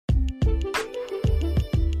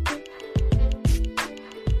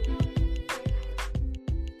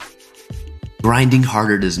Grinding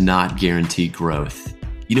harder does not guarantee growth.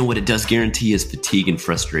 You know what it does guarantee is fatigue and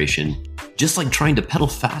frustration, just like trying to pedal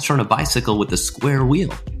faster on a bicycle with a square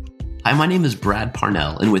wheel. Hi, my name is Brad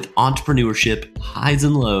Parnell, and with entrepreneurship, highs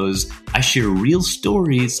and lows, I share real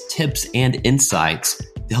stories, tips, and insights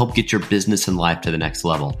to help get your business and life to the next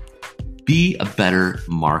level. Be a Better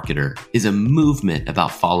Marketer is a movement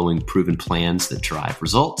about following proven plans that drive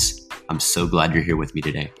results. I'm so glad you're here with me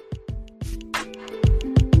today.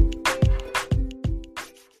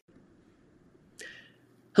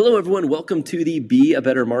 Hello, everyone. Welcome to the Be a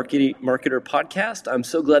Better Marketer podcast. I'm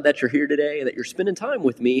so glad that you're here today and that you're spending time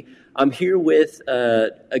with me. I'm here with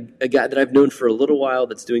a guy that I've known for a little while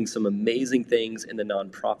that's doing some amazing things in the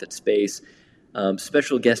nonprofit space.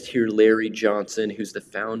 Special guest here, Larry Johnson, who's the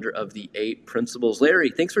founder of the 8 Principles. Larry,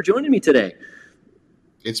 thanks for joining me today.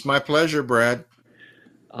 It's my pleasure, Brad.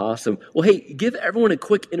 Awesome. Well, hey, give everyone a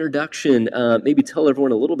quick introduction. Maybe tell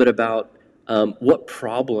everyone a little bit about what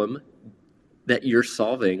problem that you're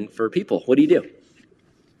solving for people. What do you do?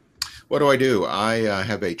 What do? I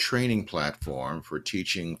have a training platform for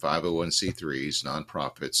teaching 501c3s,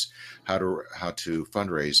 nonprofits, how to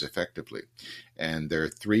fundraise effectively. And there are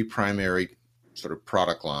 3 primary sort of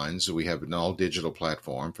product lines. We have an all-digital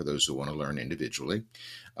platform for those who want to learn individually.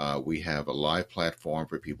 We have a live platform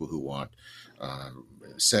for people who want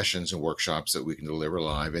sessions and workshops that we can deliver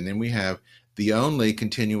live. And then we have the only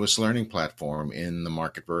continuous learning platform in the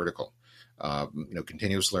market vertical.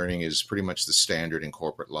 Continuous learning is pretty much the standard in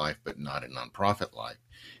corporate life, but not in nonprofit life.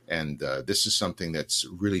 And this is something that's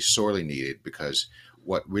really sorely needed, because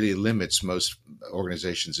what really limits most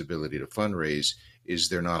organizations' ability to fundraise is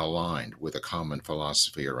they're not aligned with a common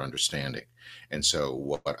philosophy or understanding. And so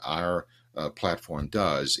what our platform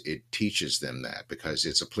does, it teaches them that, because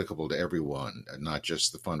it's applicable to everyone, not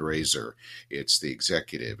just the fundraiser. It's the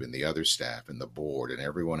executive and the other staff and the board and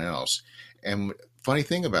everyone else. And funny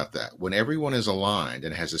thing about that, when everyone is aligned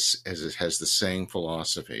and has the same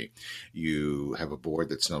philosophy, you have a board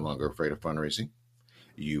that's no longer afraid of fundraising.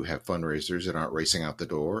 You have fundraisers that aren't racing out the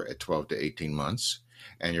door at 12 to 18 months,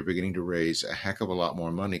 and you're beginning to raise a heck of a lot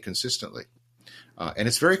more money consistently. And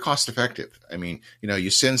it's very cost effective. I mean,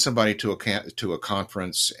 you send somebody to a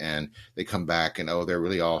conference and they come back and, they're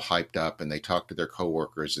really all hyped up, and they talk to their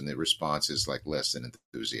coworkers and the response is like less than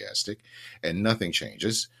enthusiastic, and nothing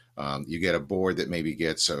changes. You get a board that maybe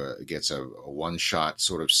gets a one-shot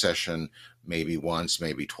sort of session, maybe once,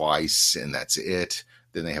 maybe twice, and that's it.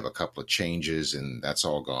 Then they have a couple of changes and that's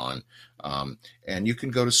all gone. And you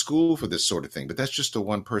can go to school for this sort of thing, but that's just a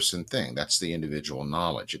one-person thing. That's the individual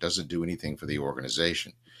knowledge. It doesn't do anything for the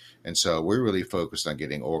organization. And so we're really focused on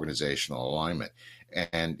getting organizational alignment.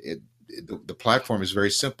 And the platform is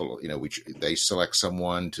very simple. They select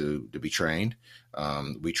someone to be trained.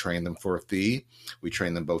 We train them for a fee. We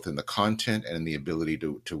train them both in the content and in the ability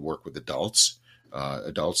to work with adults.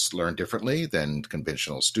 Adults learn differently than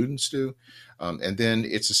conventional students do. And then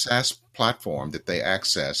it's a SaaS platform that they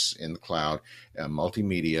access in the cloud,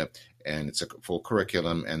 multimedia, and it's a full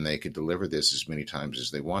curriculum, and they can deliver this as many times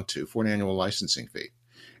as they want to for an annual licensing fee.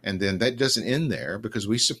 And then that doesn't end there, because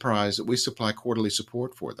we supply quarterly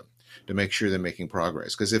support for them to make sure they're making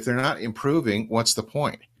progress. Because if they're not improving, what's the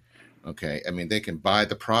point? Okay, I mean, they can buy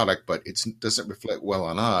the product, but it doesn't reflect well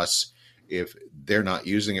on us if they're not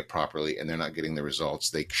using it properly and they're not getting the results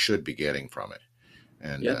they should be getting from it.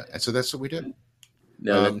 And so that's what we do.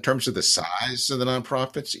 In terms of the size of the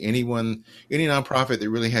nonprofits, any nonprofit that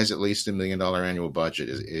really has at least $1 million annual budget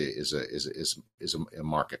is a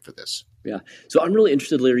market for this. Yeah. So I'm really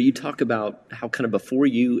interested, Larry. You talk about how kind of before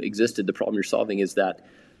you existed, the problem you're solving is that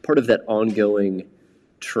part of that ongoing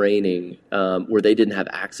training where they didn't have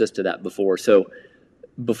access to that before. So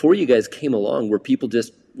before you guys came along, were people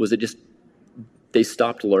they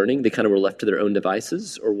stopped learning? They kind of were left to their own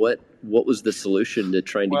devices, or what was the solution to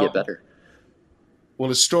trying to get better? Well,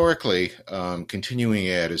 historically, continuing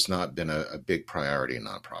ed has not been a big priority in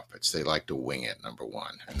nonprofits. They like to wing it, number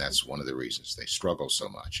one, and that's one of the reasons they struggle so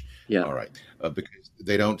much. Yeah. All right, because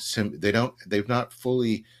they've not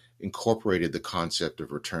fully incorporated the concept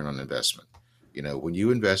of return on investment. When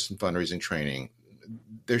you invest in fundraising training,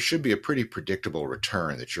 there should be a pretty predictable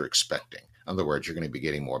return that you're expecting. In other words, you're going to be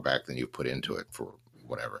getting more back than you put into it for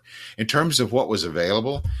whatever. In terms of what was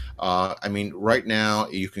available, right now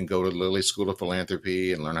you can go to Lilly School of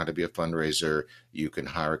Philanthropy and learn how to be a fundraiser. You can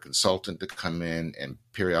hire a consultant to come in and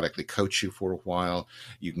periodically coach you for a while.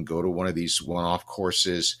 You can go to one of these one-off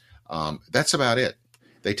courses. That's about it.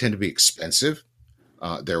 They tend to be expensive.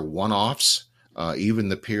 They're one-offs, even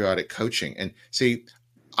the periodic coaching. And see,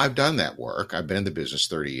 I've done that work. I've been in the business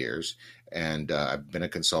 30 years. And I've been a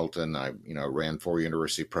consultant. I, ran 4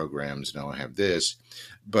 university programs. Now I have this,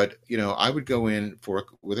 but I would go in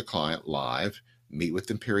with a client live, meet with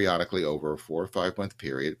them periodically over a 4 or 5 month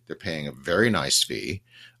period. They're paying a very nice fee.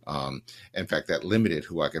 In fact, that limited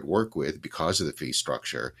who I could work with because of the fee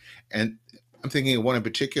structure. And I'm thinking of one in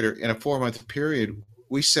particular. In a 4-month period,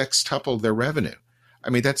 we sextupled their revenue. I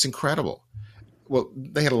mean, that's incredible. Well,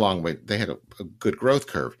 they had a long way. They had a good growth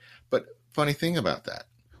curve. But funny thing about that,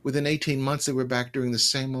 within 18 months, they were back doing the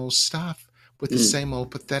same old stuff with the same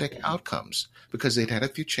old pathetic outcomes because they'd had a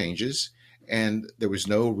few changes and there was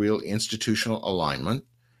no real institutional alignment.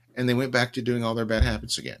 And they went back to doing all their bad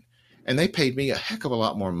habits again. And they paid me a heck of a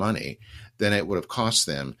lot more money than it would have cost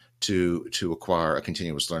them to acquire a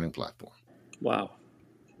continuous learning platform. Wow.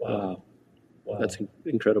 That's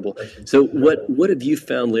incredible. So what have you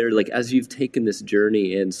found, Larry, like as you've taken this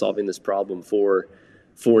journey in solving this problem for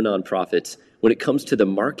nonprofits, when it comes to the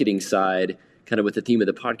marketing side, kind of with the theme of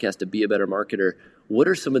the podcast, to be a better marketer, what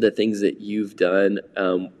are some of the things that you've done?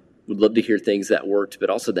 Would love to hear things that worked, but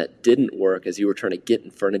also that didn't work as you were trying to get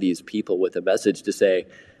in front of these people with a message to say,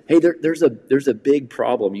 hey, there's a big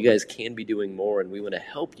problem. You guys can be doing more, and we want to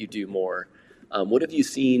help you do more. What have you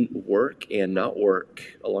seen work and not work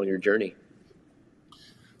along your journey?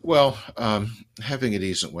 Well, having a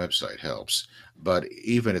decent website helps, but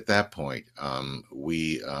even at that point,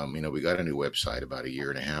 we got a new website about 1.5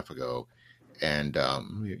 years ago, and a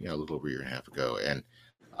little over 1.5 years ago, and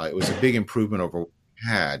it was a big improvement over what we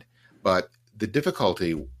had. But the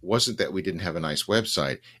difficulty wasn't that we didn't have a nice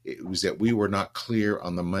website; it was that we were not clear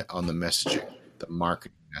on the messaging, the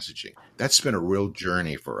marketing messaging. That's been a real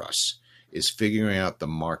journey for us, is figuring out the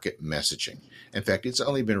market messaging. In fact, it's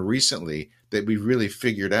only been recently that we really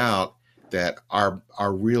figured out that our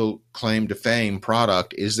real claim to fame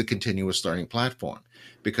product is the continuous learning platform.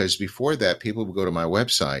 Because before that, people would go to my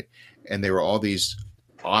website and there were all these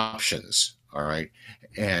options, all right?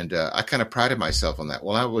 And I kind of prided myself on that.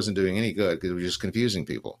 Well, I wasn't doing any good because it was just confusing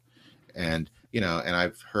people. And and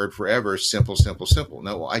I've heard forever, simple, simple, simple.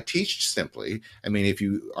 No, well, I teach simply. I mean,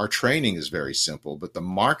 our training is very simple, but the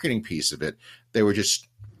marketing piece of it, there was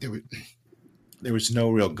no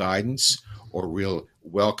real guidance or real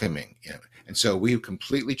welcoming. And so we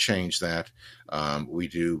completely changed that. We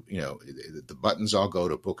do, the buttons all go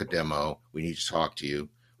to book a demo. We need to talk to you.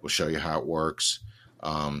 We'll show you how it works.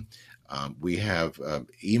 We have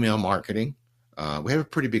email marketing. We have a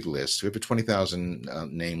pretty big list. We have a 20,000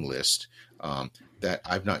 name list that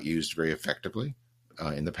I've not used very effectively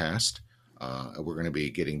in the past. We're going to be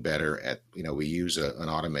getting better at, we use an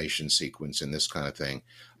automation sequence and this kind of thing.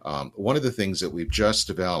 One of the things that we've just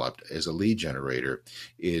developed as a lead generator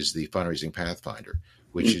is the Fundraising Pathfinder,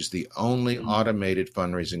 which is the only automated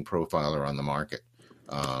fundraising profiler on the market.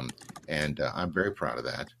 And I'm very proud of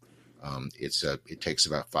that. It takes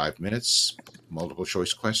about 5 minutes, multiple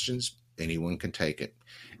choice questions. Anyone can take it.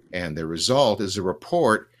 And the result is a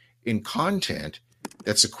report in content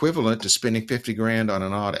that's equivalent to spending $50,000 on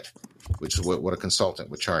an audit, which is what a consultant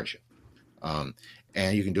would charge you.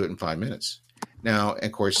 And you can do it in 5 minutes. Now,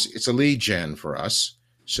 of course, it's a lead gen for us.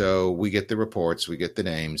 So we get the reports, we get the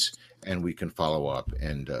names, and we can follow up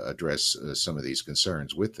and address some of these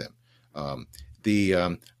concerns with them. I'm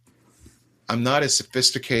not as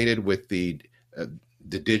sophisticated with the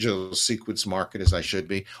digital sequence market as I should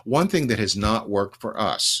be. One thing that has not worked for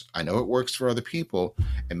us, I know it works for other people,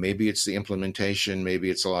 and maybe it's the implementation, maybe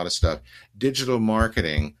it's a lot of stuff. Digital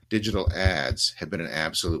marketing, digital ads have been an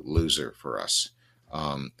absolute loser for us.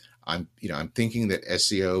 I'm thinking that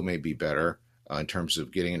SEO may be better in terms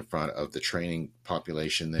of getting in front of the training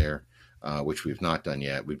population there, which we've not done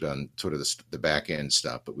yet. We've done sort of the back end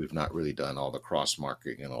stuff, but we've not really done all the cross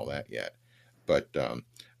marketing and all that yet. But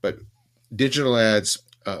digital ads,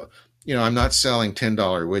 I'm not selling $10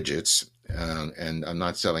 widgets and I'm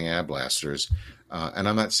not selling ad blasters. And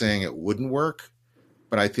I'm not saying it wouldn't work,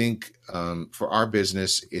 but I think for our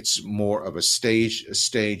business, it's more of a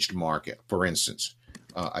staged market. For instance,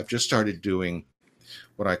 I've just started doing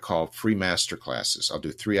what I call free master classes. I'll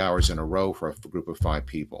do 3 hours in a row for a group of 5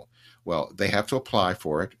 people. Well, they have to apply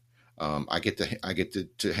for it. I get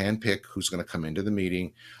to handpick who's going to come into the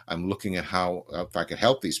meeting. I'm looking at how, if I could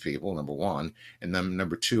help these people, number one, and then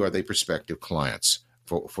number two, are they prospective clients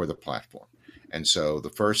for the platform? And so the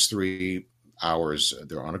first 3 hours,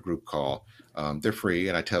 they're on a group call. They're free,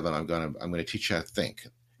 and I tell them I'm going to teach you how to think,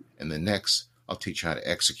 and then next I'll teach you how to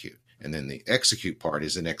execute. And then the execute part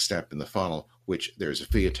is the next step in the funnel, which there's a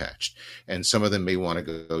fee attached. And some of them may want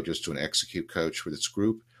to go just to an execute coach with its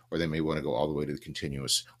group, or they may want to go all the way to the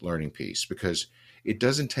continuous learning piece, because it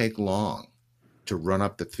doesn't take long to run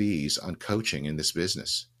up the fees on coaching in this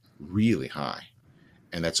business. really high,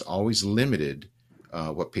 and that's always limited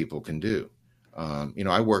what people can do.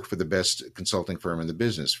 I worked for the best consulting firm in the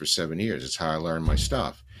business for 7 years. It's how I learned my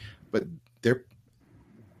stuff. But their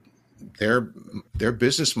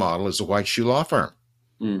business model is a white shoe law firm.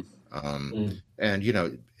 And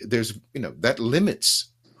there's that limits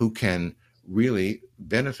who can really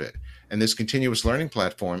benefit. And this continuous learning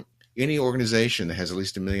platform, any organization that has at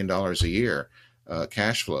least $1 million a year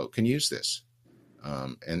cash flow can use this.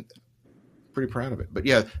 And pretty proud of it. But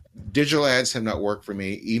yeah, digital ads have not worked for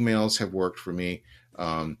me. Emails have worked for me.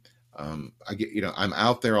 I get, I'm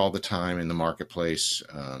out there all the time in the marketplace.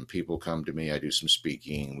 People come to me. I do some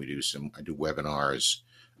speaking. I do webinars.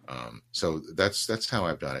 So that's how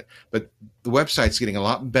I've done it. But the website's getting a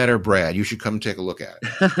lot better, Brad. You should come take a look at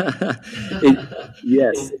it.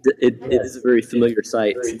 Yes, it is a very familiar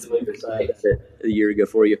site. A year ago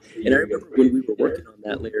for you. And I remember when we were working on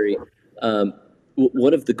that, Larry,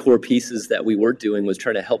 one of the core pieces that we were doing was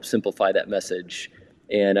trying to help simplify that message.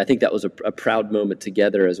 And I think that was a proud moment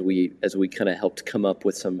together as we kind of helped come up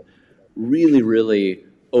with some really, really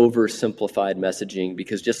oversimplified messaging,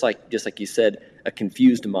 because just like you said, a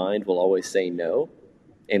confused mind will always say no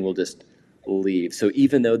and will just leave. So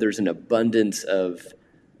even though there's an abundance of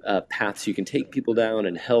paths you can take people down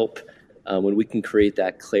and help, when we can create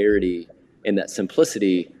that clarity and that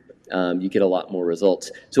simplicity, you get a lot more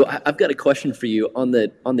results. So I've got a question for you on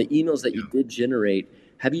the emails that you did generate.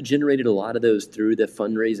 Have you generated a lot of those through the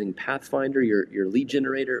fundraising Pathfinder, your lead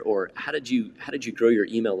generator, or how did you grow your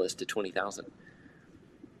email list to 20,000?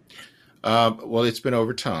 Well, it's been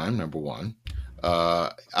over time. Number one,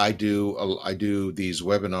 I do these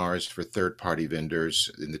webinars for third-party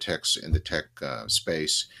vendors in the tech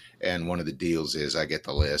space, and one of the deals is I get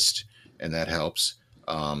the list, and that helps.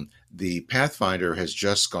 The Pathfinder has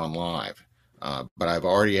just gone live, but I've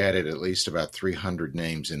already added at least about 300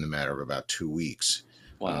 names in the matter of about 2 weeks.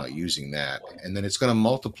 Wow. Using that, and then it's going to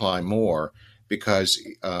multiply more because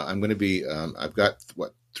I'm going to be. I've got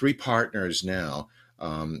 3 partners now.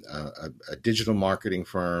 A digital marketing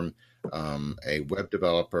firm, a web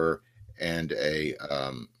developer, and a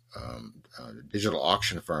digital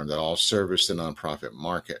auction firm that all service the nonprofit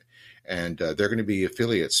market. And they're going to be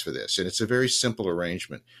affiliates for this. And it's a very simple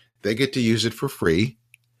arrangement. They get to use it for free,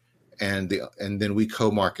 and then we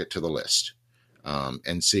co-market to the list.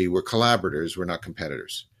 And see, we're collaborators. We're not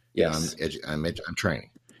competitors. Yes. I'm training.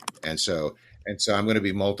 And so I'm going to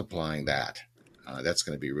be multiplying that. That's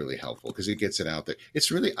going to be really helpful because it gets it out there.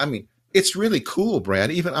 It's really cool,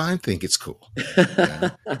 Brad. Even I think it's cool.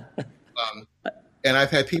 And I've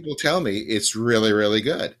had people tell me it's really, really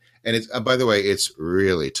good. And it's, by the way, it's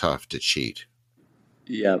really tough to cheat.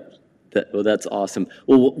 Yeah. That's awesome.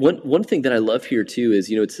 Well, one thing that I love here too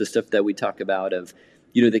is, it's the stuff that we talk about of,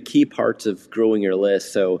 the key parts of growing your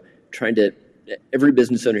list. So every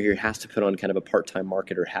business owner here has to put on kind of a part-time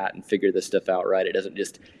marketer hat and figure this stuff out, right? It doesn't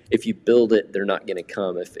just, if you build it, they're not going to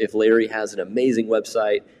come. If Larry has an amazing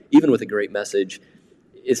website, even with a great message,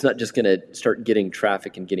 it's not just going to start getting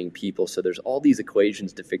traffic and getting people. So there's all these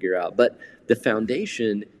equations to figure out. But the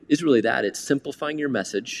foundation is really that. It's simplifying your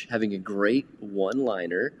message, having a great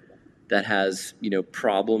one-liner that has,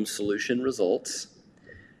 problem, solution, results.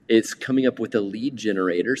 It's coming up with a lead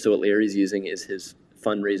generator. So what Larry's using is his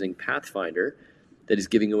fundraising Pathfinder that is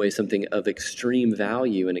giving away something of extreme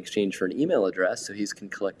value in exchange for an email address, so he can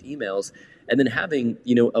collect emails, and then having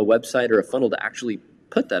a website or a funnel to actually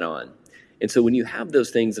put that on. And so when you have those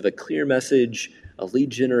things of a clear message, a lead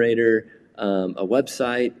generator, a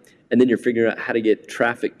website, and then you're figuring out how to get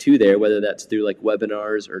traffic to there, whether that's through like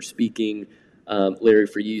webinars or speaking. Larry,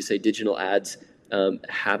 for you say digital ads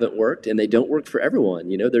haven't worked, and they don't work for everyone.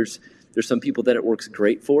 There's some people that it works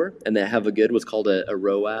great for, and that have a good what's called a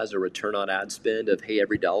ROAS, or return on ad spend, of, hey,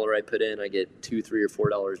 every dollar I put in, I get $2, $3, or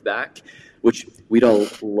 $4 back, which we'd all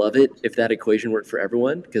love it if that equation worked for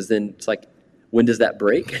everyone, because then it's like, when does that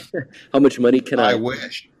break? How much money can I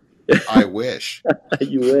wish. You wish,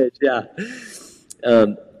 yeah.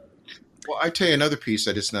 Well, I tell you another piece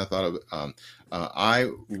I just now thought of. I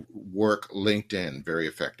work LinkedIn very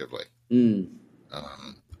effectively.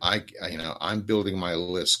 I'm building my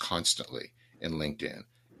list constantly in LinkedIn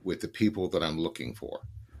with the people that I'm looking for.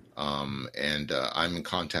 And I'm in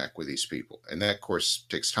contact with these people. And that, of course,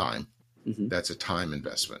 takes time. Mm-hmm. That's a time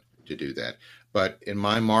investment to do that. But in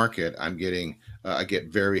my market, I get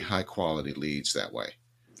very high quality leads that way.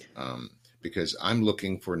 Because I'm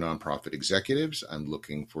looking for nonprofit executives. I'm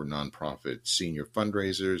looking for nonprofit senior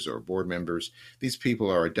fundraisers or board members. These people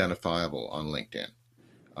are identifiable on LinkedIn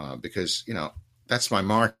because, that's my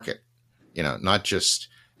market, not just,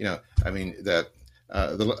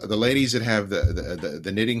 the ladies that have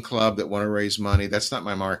the knitting club that want to raise money, that's not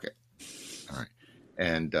my market. All right.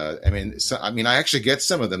 And I actually get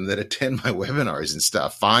some of them that attend my webinars and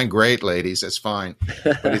stuff. Fine, great, ladies, that's fine,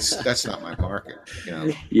 but that's not my market.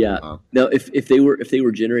 Yeah. Now, if they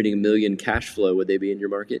were generating $1 million cash flow, would they be in your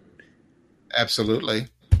market? Absolutely.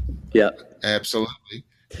 Yeah. Absolutely.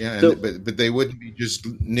 Yeah. But they wouldn't be just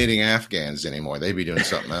knitting Afghans anymore. They'd be doing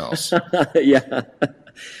something else. Yeah.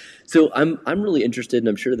 So I'm really interested, and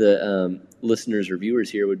I'm sure the listeners or viewers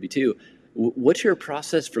here would be too. What's your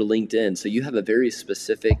process for LinkedIn? So you have a very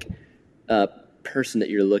specific person that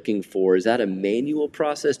you're looking for. Is that a manual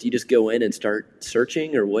process? Do you just go in and start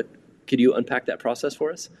searching, or what? Could you unpack that process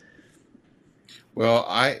for us? Well,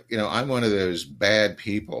 I'm one of those bad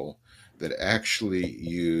people that actually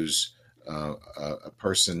use a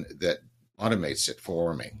person that automates it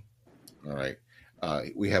for me. All right.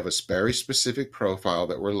 We have a very specific profile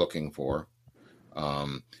that we're looking for.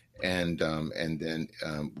 And then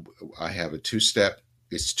I have a two-step.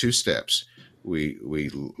 It's 2 steps. We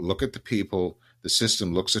look at the people. The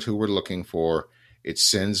system looks at who we're looking for. It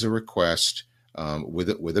sends a request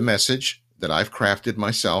with a message that I've crafted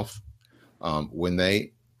myself. When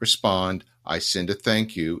they respond, I send a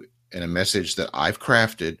thank you and a message that I've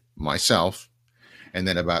crafted myself. And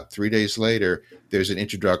then about 3 days later, there's an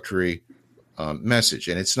introductory message,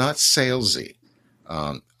 and it's not salesy.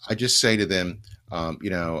 I just say to them,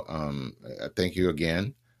 thank you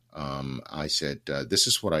again. I said, this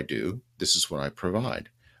is what I do. This is what I provide.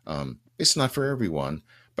 It's not for everyone,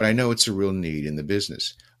 but I know it's a real need in the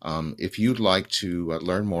business. If you'd like to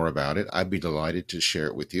learn more about it, I'd be delighted to share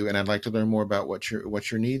it with you. And I'd like to learn more about what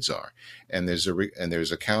your needs are. And there's a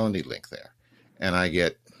Calendly link there, and I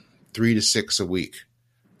get 3 to 6 a week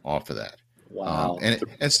off of that. Wow. And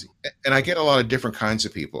I get a lot of different kinds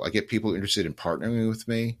of people. I get people interested in partnering with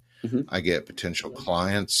me. Mm-hmm. I get potential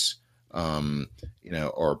clients, or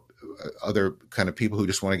other kind of people who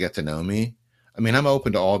just want to get to know me. I mean, I'm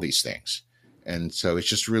open to all these things. And so it's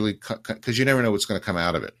just really, because you never know what's going to come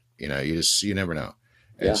out of it. You never know.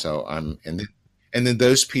 And yeah. So and then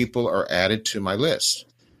those people are added to my list,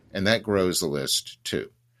 and that grows the list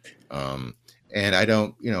too. And I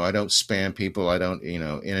don't spam people. I don't,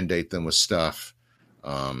 inundate them with stuff.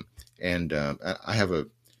 I have a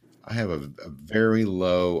very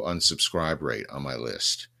low unsubscribe rate on my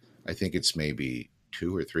list. I think it's maybe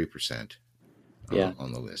 2 or 3%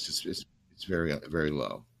 on the list. It's very, very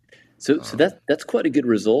low. So that's quite a good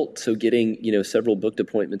result. So getting, several booked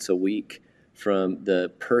appointments a week from the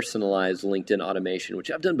personalized LinkedIn automation, which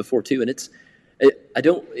I've done before too. And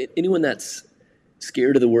anyone that's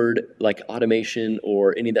scared of the word like automation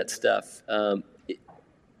or any of that stuff,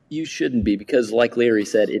 you shouldn't be, because like Larry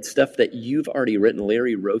said, it's stuff that you've already written.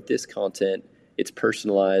 Larry wrote this content. It's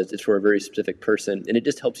personalized. It's for a very specific person. And it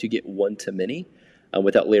just helps you get one-to-many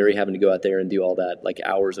without Larry having to go out there and do all that, like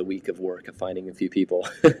hours a week of work of finding a few people.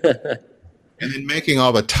 And then making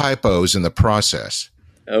all the typos in the process.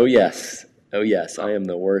 Oh, yes. I am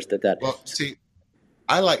the worst at that. Well, see,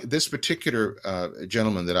 I like this particular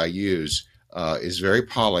gentleman that I use is very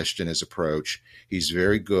polished in his approach. He's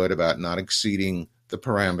very good about not exceeding the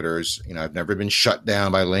parameters. I've never been shut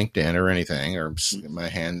down by LinkedIn or anything, or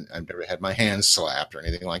I've never had my hand slapped or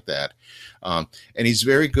anything like that. And he's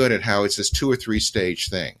very good at how it's this 2 or 3 stage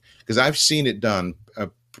thing, because I've seen it done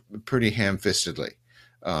pretty ham-fistedly,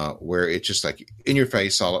 where it's just like in your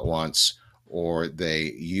face all at once, or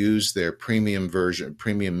they use their premium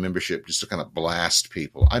membership just to kind of blast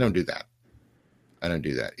people. I don't do that.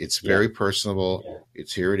 It's very personable.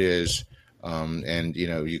 It's here it is. And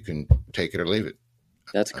you can take it or leave it.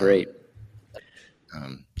 That's great.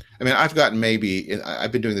 I've gotten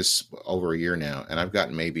I've been doing this over a year now, and I've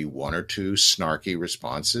gotten maybe 1 or 2 snarky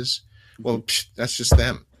responses. Well, that's just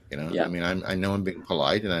them, Yeah. I know I'm being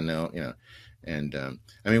polite, and I know, and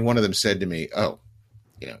one of them said to me, "Oh,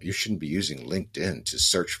 you shouldn't be using LinkedIn to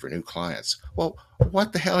search for new clients." Well,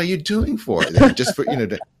 what the hell are you doing for it? Just for, come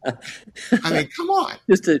on.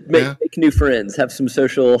 Just to make new friends, have some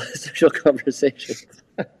social conversations.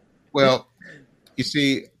 Well, you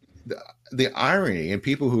see, the irony, and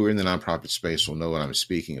people who are in the nonprofit space will know what I'm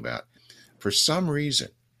speaking about. For some reason,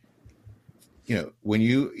 when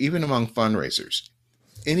even among fundraisers,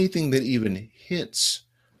 anything that even hints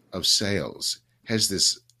of sales has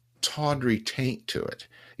this tawdry taint to it.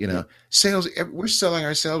 Sales, we're selling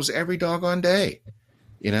ourselves every doggone day,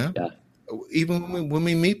 Yeah. Even when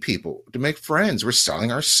we meet people to make friends, we're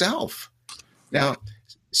selling ourselves. Now,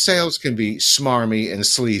 sales can be smarmy and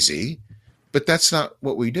sleazy, but that's not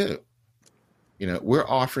what we do. We're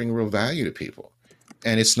offering real value to people,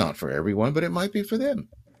 and it's not for everyone, but it might be for them.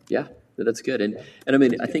 Yeah, That's good. And I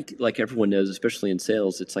mean, I think like everyone knows, especially in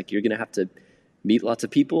sales, it's like you're going to have to meet lots of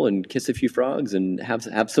people and kiss a few frogs and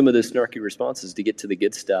have some of those snarky responses to get to the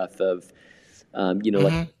good stuff of,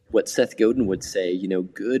 like what Seth Godin would say,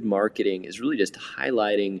 good marketing is really just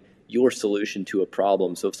highlighting your solution to a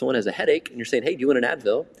problem. So if someone has a headache and you're saying, hey, do you want an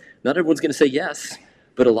Advil? Not everyone's going to say yes,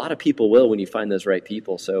 but a lot of people will when you find those right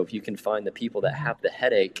people. So if you can find the people that have the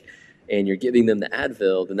headache and you're giving them the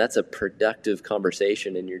Advil, then that's a productive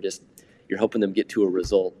conversation, and you're helping them get to a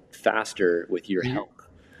result faster with your help.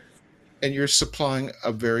 And you're supplying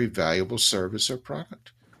a very valuable service or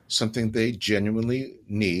product, something they genuinely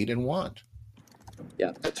need and want.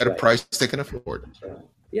 Yeah, that's at a price they can afford.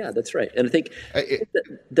 Yeah, that's right. And I think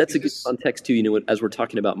that's a good context too. As we're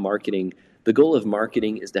talking about marketing, the goal of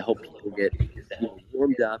marketing is to help people get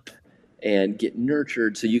warmed up and get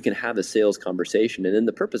nurtured so you can have a sales conversation. And then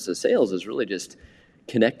the purpose of sales is really just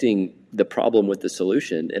connecting the problem with the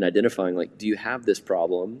solution and identifying, like, do you have this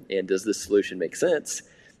problem and does this solution make sense?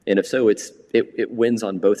 And if so, it wins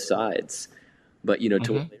on both sides. But,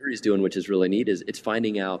 to what Larry's doing, which is really neat, is it's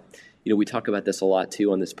finding out, we talk about this a lot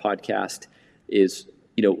too on this podcast, is,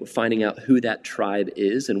 finding out who that tribe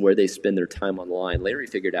is and where they spend their time online. Larry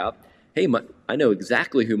figured out, hey, I know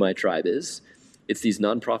exactly who my tribe is. It's these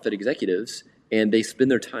nonprofit executives, and they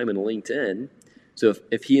spend their time in LinkedIn. So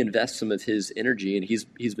if he invests some of his energy, and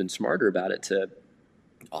he's been smarter about it, to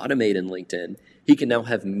automate in LinkedIn, he can now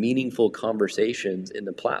have meaningful conversations in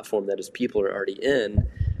the platform that his people are already in,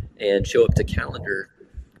 and show up to calendar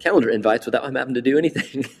invites without him having to do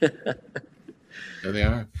anything. There they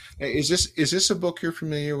are. Is this a book you're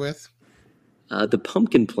familiar with? The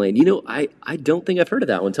Pumpkin Plane. I don't think I've heard of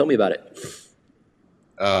that one. Tell me about it.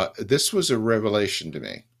 This was a revelation to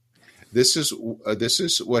me. This is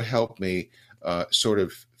what helped me sort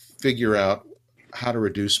of figure out how to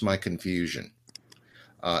reduce my confusion.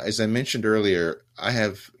 As I mentioned earlier, I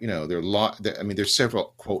have, there's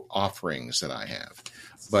several quote offerings that I have,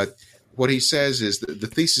 but what he says is the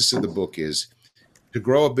thesis of the book is to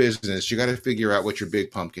grow a business, you got to figure out what your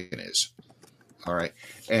big pumpkin is. All right.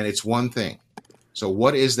 And it's one thing. So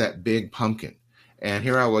what is that big pumpkin? And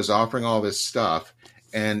here I was offering all this stuff,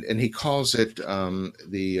 and he calls it something,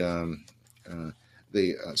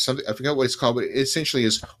 I forgot what it's called, but it essentially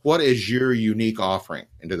is, what is your unique offering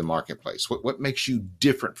into the marketplace? What makes you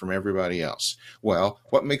different from everybody else? Well,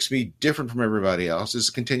 what makes me different from everybody else is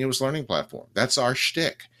a continuous learning platform. That's our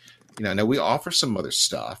shtick. Now we offer some other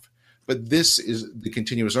stuff, but this is the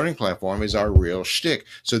continuous learning platform is our real shtick.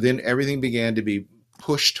 So then everything began to be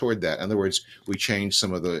pushed toward that. In other words, we changed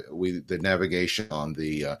some of the navigation on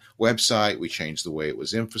the website. We changed the way it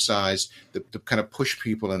was emphasized to kind of push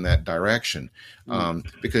people in that direction,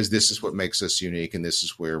 because this is what makes us unique, and this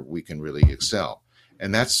is where we can really excel.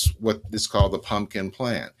 And that's what is called the Pumpkin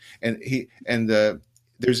Plan. And the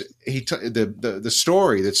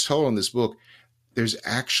story that's told in this book. There's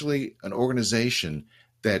actually an organization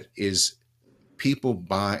that is people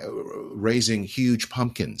raising huge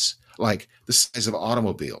pumpkins, like the size of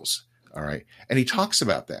automobiles. All right. And he talks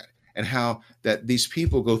about that and how that these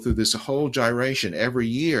people go through this whole gyration every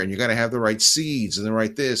year, and you got to have the right seeds and the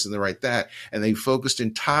right this and the right that. And they focused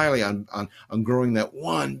entirely on growing that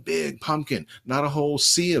one big pumpkin, not a whole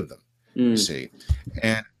sea of them, you see.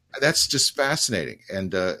 And that's just fascinating.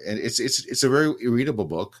 And it's a very readable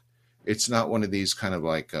book. It's not one of these kind of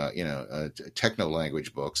like, techno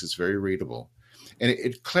language books. It's very readable. And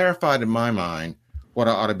it clarified in my mind what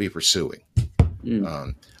I ought to be pursuing.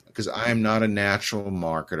 Because I am not a natural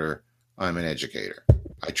marketer. I'm an educator.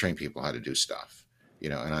 I train people how to do stuff,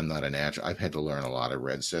 and I'm not a natural. I've had to learn a lot. I've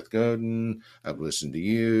read Seth Godin. I've listened to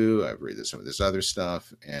you. I've read some of this other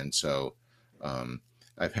stuff. And so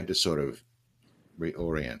I've had to sort of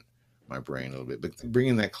reorient my brain a little bit, but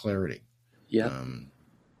bringing that clarity. Yeah.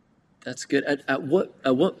 That's good. At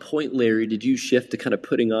what point, Larry, did you shift to kind of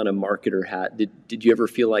putting on a marketer hat? Did you ever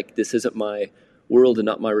feel like this isn't my world and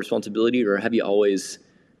not my responsibility, or have you always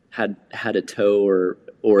had a toe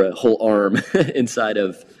or a whole arm inside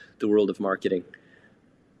of the world of marketing?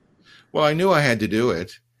 Well, I knew I had to do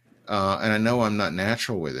it, and I know I'm not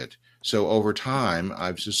natural with it. So over time,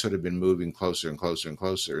 I've just sort of been moving closer and closer and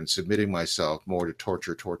closer, and submitting myself more to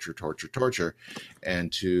torture,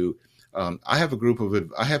 and to I have a group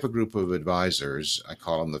of advisors. I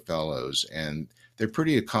call them the fellows, and they're a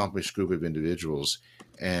pretty accomplished group of individuals.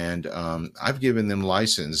 And I've given them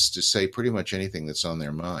license to say pretty much anything that's on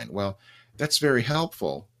their mind. Well, that's very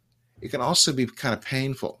helpful. It can also be kind of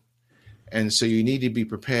painful, and so you need to be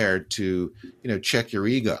prepared to, check your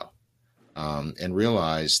ego. and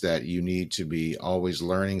realize that you need to be always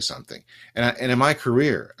learning something. And in my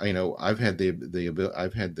career, I've had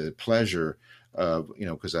the pleasure of,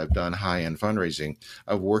 because I've done high end fundraising,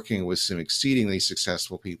 of working with some exceedingly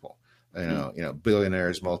successful people,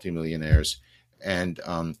 billionaires, multimillionaires. And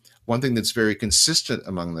one thing that's very consistent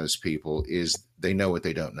among those people is they know what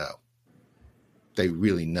they don't know. They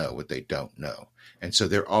really know what they don't know. And so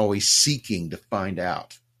they're always seeking to find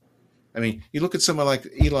out. I mean, you look at someone like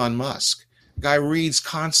Elon Musk. The guy reads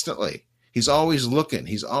constantly. He's always looking.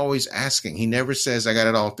 He's always asking. He never says, I got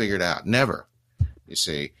it all figured out. Never, you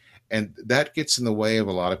see. And that gets in the way of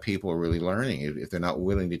a lot of people really learning if they're not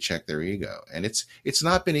willing to check their ego. And it's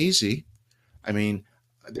not been easy. I mean,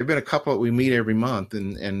 there have been a couple, we meet every month,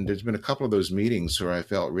 and there's been a couple of those meetings where I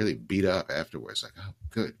felt really beat up afterwards. Like, oh,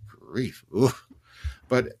 good grief. Oof.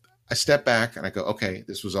 But I step back and I go, okay,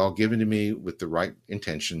 this was all given to me with the right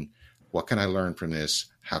intention. What can I learn from this?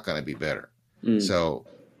 How can I be better? So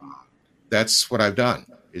that's what I've done,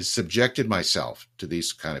 is subjected myself to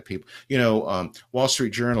these kind of people. Wall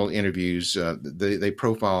Street Journal interviews, they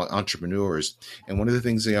profile entrepreneurs. And one of the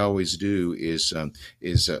things they always do is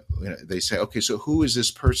they say, okay, so who is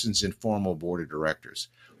this person's informal board of directors?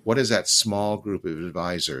 What is that small group of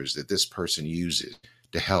advisors that this person uses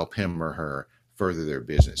to help him or her further their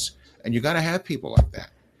business? And you got to have people like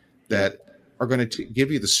that are going to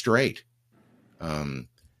give you the straight and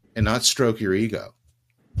not stroke your ego.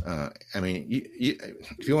 I mean,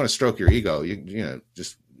 if you want to stroke your ego,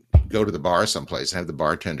 just go to the bar someplace and have the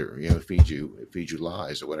bartender, feed you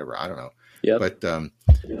lies or whatever. I don't know. Yeah. But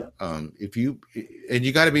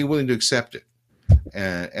you got to be willing to accept it.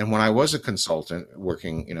 And when I was a consultant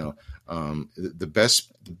working, the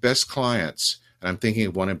best clients, and I'm thinking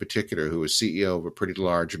of one in particular who was CEO of a pretty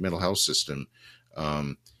large mental health system,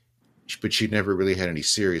 but she'd never really had any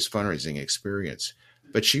serious fundraising experience.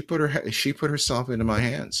 But she put herself into my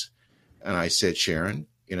hands, and I said, Sharon,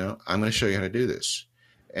 I'm going to show you how to do this.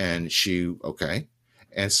 And she, okay.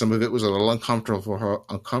 And some of it was a little uncomfortable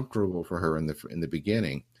for her in the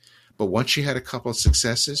beginning, but once she had a couple of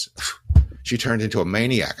successes, she turned into a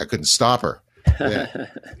maniac. I couldn't stop her.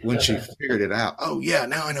 When she figured it out, oh yeah,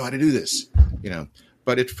 now I know how to do this.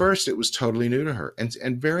 But at first it was totally new to her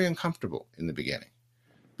and very uncomfortable in the beginning.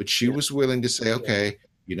 But she was willing to say, okay,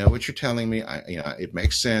 you know what you're telling me. It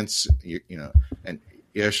makes sense. And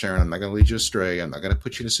yeah, Sharon, I'm not going to lead you astray. I'm not going to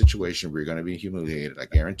put you in a situation where you're going to be humiliated. I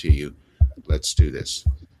guarantee you. Let's do this.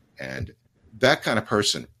 And that kind of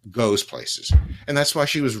person goes places. And that's why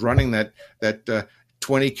she was running that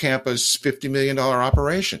 20 campus, $50 million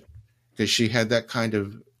operation, because she had that kind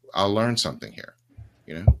of, I'll learn something here,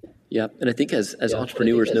 Yeah, and I think as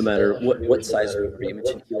entrepreneurs, no matter what size of you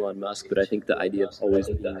mentioned Elon Musk, but I think the idea of always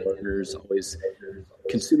being learners, always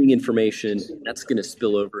consuming information, that's going to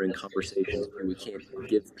spill over in conversations where we can't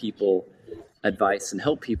give people advice and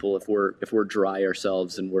help people if we're dry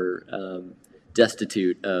ourselves and we're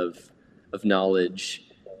destitute of knowledge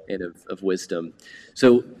and of wisdom.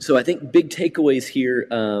 So I think big takeaways here,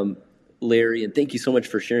 Larry, and thank you so much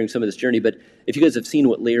for sharing some of this journey. But if you guys have seen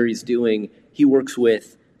what Larry's doing, he works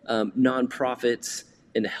with nonprofits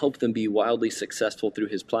and help them be wildly successful through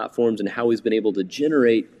his platforms, and how he's been able to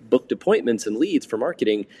generate booked appointments and leads for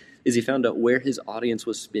marketing is he found out where his audience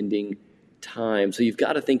was spending time. So you've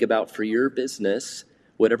got to think about, for your business,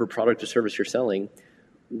 whatever product or service you're selling,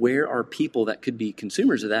 where are people that could be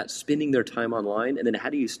consumers of that spending their time online, and then how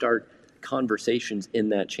do you start conversations in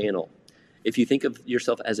that channel? If you think of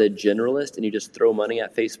yourself as a generalist and you just throw money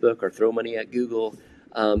at Facebook or throw money at Google,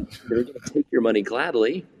 they're going to take your money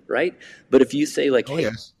gladly, right? But if you say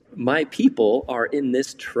my people are in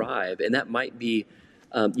this tribe, and that might be,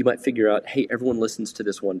 you might figure out, hey, everyone listens to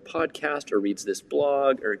this one podcast or reads this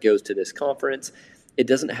blog or goes to this conference. It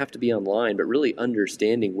doesn't have to be online, but really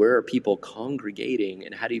understanding where are people congregating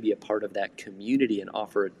and how do you be a part of that community and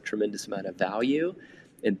offer a tremendous amount of value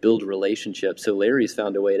and build relationships. So Larry's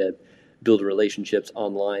found a way to build relationships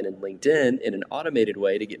online and LinkedIn in an automated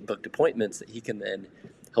way to get booked appointments that he can then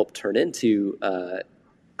help turn into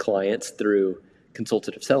clients through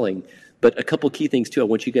consultative selling. But a couple key things too I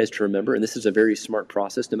want you guys to remember, and this is a very smart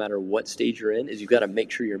process no matter what stage you're in, is you've got to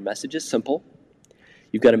make sure your message is simple.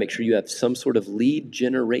 You've got to make sure you have some sort of lead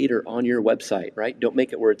generator on your website, right? Don't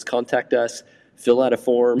make it where it's contact us, fill out a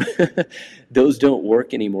form. Those don't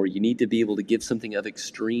work anymore. You need to be able to give something of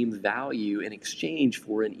extreme value in exchange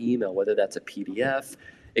for an email, whether that's a PDF,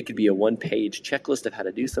 it could be a one-page checklist of how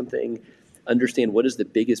to do something. Understand what is the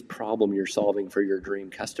biggest problem you're solving for your dream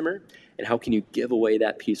customer, and how can you give away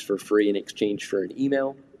that piece for free in exchange for an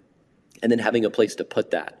email, and then having a place to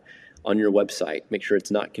put that on your website. Make sure it's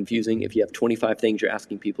not confusing. If you have 25 things you're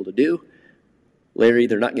asking people to do, Larry,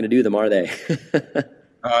 they're not going to do them, are they?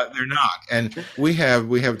 They're not, and we have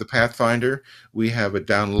the Pathfinder. We have a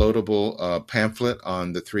downloadable pamphlet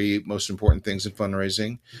on the 3 most important things in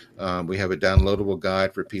fundraising. We have a downloadable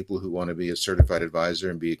guide for people who want to be a certified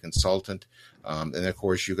advisor and be a consultant. And of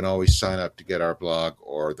course, you can always sign up to get our blog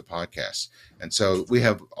or the podcast. And so we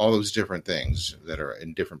have all those different things that are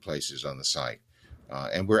in different places on the site.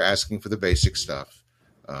 And we're asking for the basic stuff,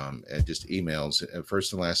 and just emails,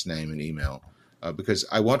 first and last name and email. Because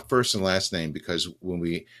I want first and last name, because when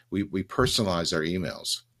we personalize our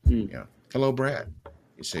emails, hello, Brad,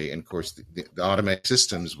 you see, and of course the automatic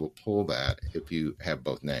systems will pull that if you have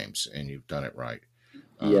both names and you've done it right.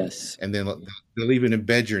 Yes. And then they'll even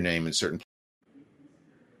embed your name in certain.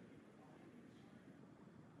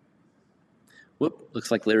 Whoop, looks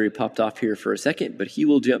like Larry popped off here for a second, but he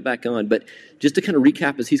will jump back on. But just to kind of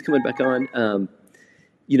recap as he's coming back on,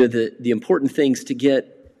 the important things to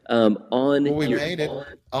get on. Well, we made it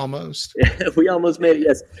almost. We almost made it.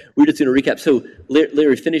 Yes, we're just going to recap. So,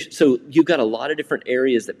 Larry, finish. So, you've got a lot of different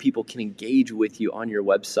areas that people can engage with you on your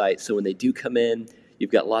website. So, when they do come in,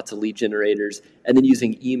 you've got lots of lead generators, and then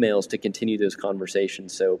using emails to continue those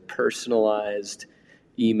conversations. So, personalized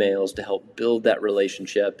emails to help build that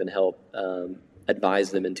relationship and help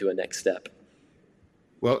advise them into a next step.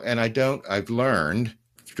 Well, and I've learned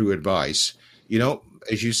through advice,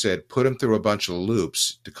 as you said, put them through a bunch of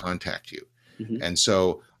loops to contact you. Mm-hmm. And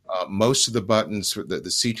so most of the buttons for the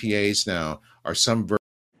CTAs now are some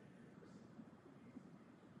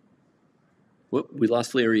Whoop, we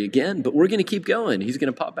lost Larry again, but we're going to keep going. He's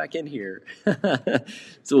going to pop back in here.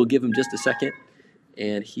 So we'll give him just a second.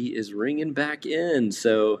 And he is ringing back in.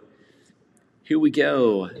 So here we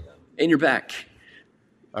go. And you're back.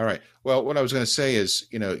 All right. Well, what I was going to say is,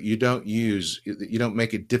 you don't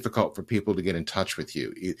make it difficult for people to get in touch with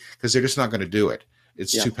you, because they're just not going to do it.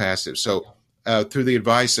 It's too passive. So through the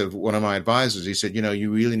advice of one of my advisors, he said,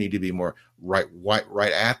 you really need to be more right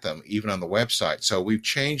at them, even on the website. So we've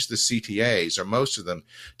changed the CTAs, or most of them,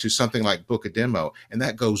 to something like book a demo. And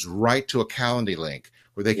that goes right to a Calendly link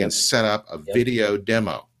where they can set up a video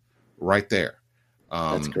demo right there.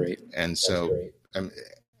 That's great. And so,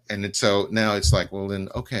 so now it's like, well, then,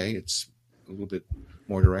 okay, it's a little bit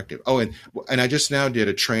more directive. Oh, and I just now did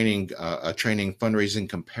a training fundraising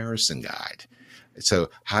comparison guide. So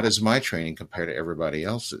how does my training compare to everybody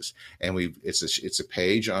else's? And it's a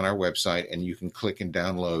page on our website, and you can click and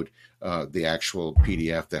download the actual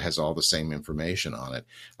PDF that has all the same information on it.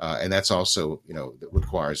 And that's also, that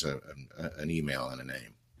requires an email and a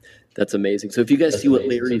name. That's amazing. So if you guys see what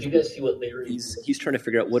Larry's, he's trying to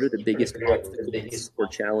figure out what are the biggest obstacles or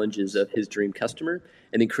challenges of his dream customer,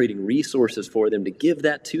 and then creating resources for them to give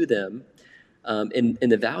that to them. And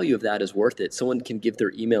the value of that is worth it. Someone can give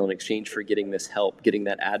their email in exchange for getting this help, getting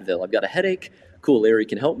that Advil. I've got a headache. Cool, Larry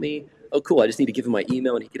can help me. Oh, cool, I just need to give him my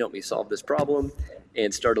email and he can help me solve this problem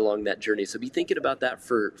and start along that journey. So be thinking about that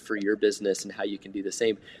for your business and how you can do the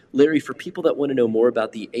same. Larry, for people that want to know more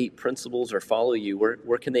about the 8 principles or follow you,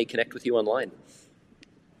 where can they connect with you online?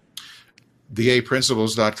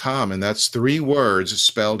 The8principles.com, and that's 3 words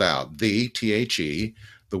spelled out. The, T-H-E,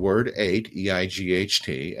 the word 8,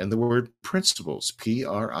 E-I-G-H-T, and the word principles,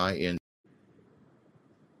 P-R-I-N.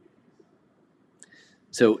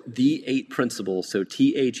 So the 8 principles, so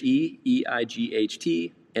T-H-E-E-I-G-H-T,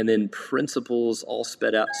 and then principles all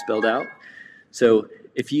spelled out. So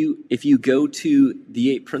if you go to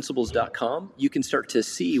the8principles.com, you can start to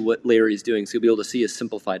see what Larry's doing. So you'll be able to see his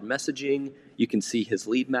simplified messaging. You can see his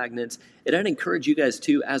lead magnets. And I'd encourage you guys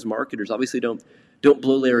too, as marketers, obviously don't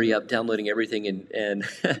blow Larry up downloading everything and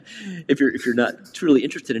if you're not truly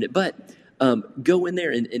interested in it, but go in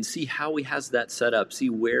there and see how he has that set up, see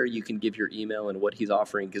where you can give your email and what he's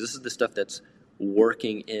offering, because this is the stuff that's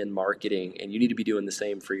working in marketing, and you need to be doing the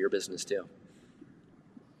same for your business too.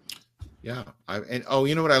 Yeah.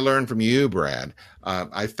 You know what I learned from you, Brad?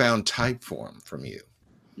 I found Typeform from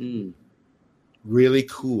you. Really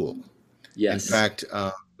cool. Yes. In fact,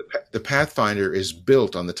 the Pathfinder is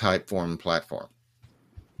built on the Typeform platform.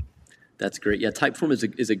 That's great. Yeah, Typeform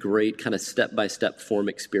is a great kind of step-by-step form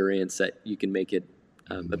experience that you can make it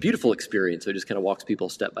a beautiful experience. So it just kind of walks people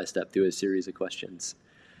step-by-step through a series of questions.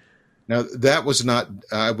 Now,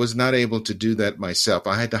 I was not able to do that myself.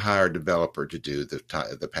 I had to hire a developer to do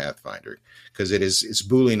the Pathfinder, because it's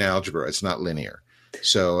Boolean algebra. It's not linear.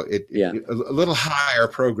 So a little higher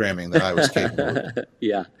programming than I was capable of.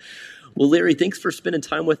 Yeah. Well, Larry, thanks for spending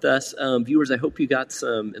time with us. Viewers, I hope you got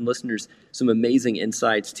and listeners, some amazing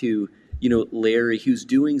insights to, Larry, who's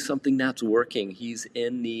doing something that's working. He's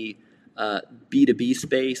in the B2B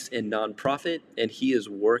space and nonprofit, and he is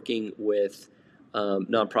working with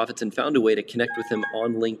nonprofits and found a way to connect with them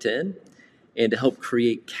on LinkedIn and to help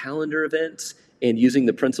create calendar events and using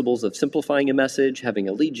the principles of simplifying a message, having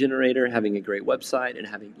a lead generator, having a great website, and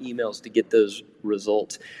having emails to get those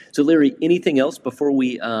results. So Larry, anything else before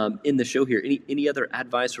we end the show here? Any other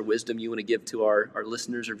advice or wisdom you want to give to our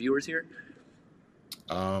listeners or viewers here?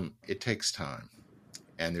 It takes time,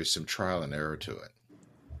 and there's some trial and error to it.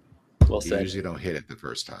 Well said. You usually don't hit it the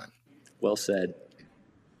first time. Well said.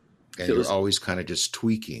 And you're always kind of just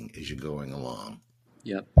tweaking as you're going along.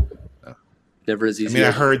 Yep. Never as easy. I mean,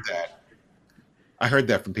 I heard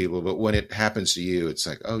that from people, but when it happens to you, it's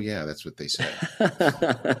like, oh yeah, that's what they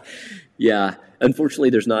said. Yeah. Unfortunately,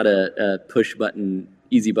 there's not a push button,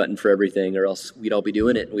 easy button for everything, or else we'd all be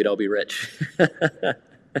doing it and we'd all be rich.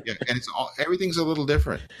 Yeah, and everything's a little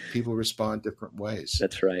different. People respond different ways.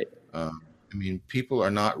 That's right. I mean, people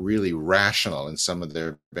are not really rational in some of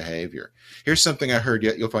their behavior. Here's something I heard.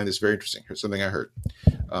 You'll find this very interesting. Here's something I heard.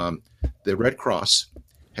 The Red Cross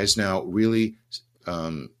has now really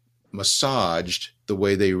massaged the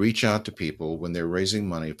way they reach out to people when they're raising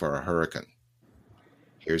money for a hurricane.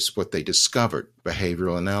 Here's what they discovered: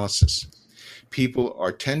 behavioral analysis. People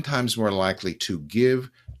are 10 times more likely to give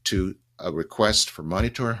to a request for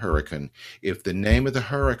money to a hurricane if the name of the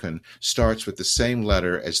hurricane starts with the same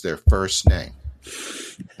letter as their first name.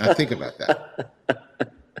 Now think about that.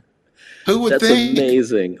 Who would think? That's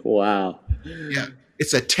amazing. Wow. Yeah,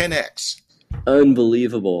 it's a 10x.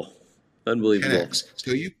 Unbelievable.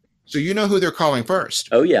 10x. So you know who they're calling first.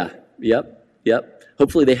 Oh yeah. Yep.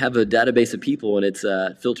 Hopefully they have a database of people and it's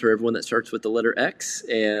filter everyone that starts with the letter X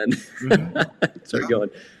and start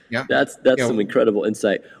going. Yeah. That's some incredible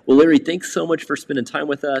insight. Well, Larry, thanks so much for spending time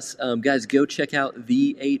with us. Guys, go check out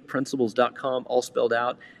the8principles.com, all spelled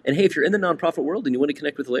out. And hey, if you're in the nonprofit world and you want to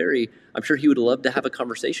connect with Larry, I'm sure he would love to have a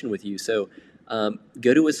conversation with you. So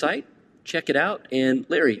go to his site, check it out. And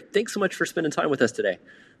Larry, thanks so much for spending time with us today.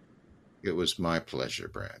 It was my pleasure,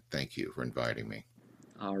 Brad. Thank you for inviting me.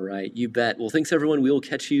 All right, you bet. Well, thanks, everyone. We will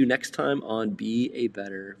catch you next time on Be a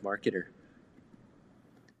Better Marketer.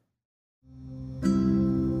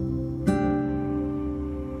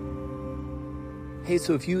 Hey,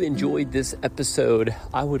 so if you enjoyed this episode,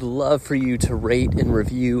 I would love for you to rate and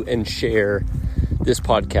review and share this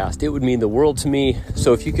podcast. It would mean the world to me.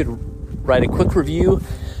 So if you could write a quick review,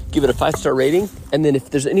 give it a 5-star rating, and then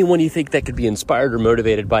if there's anyone you think that could be inspired or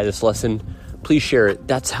motivated by this lesson, please share it.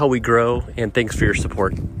 That's how we grow, and thanks for your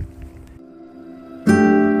support.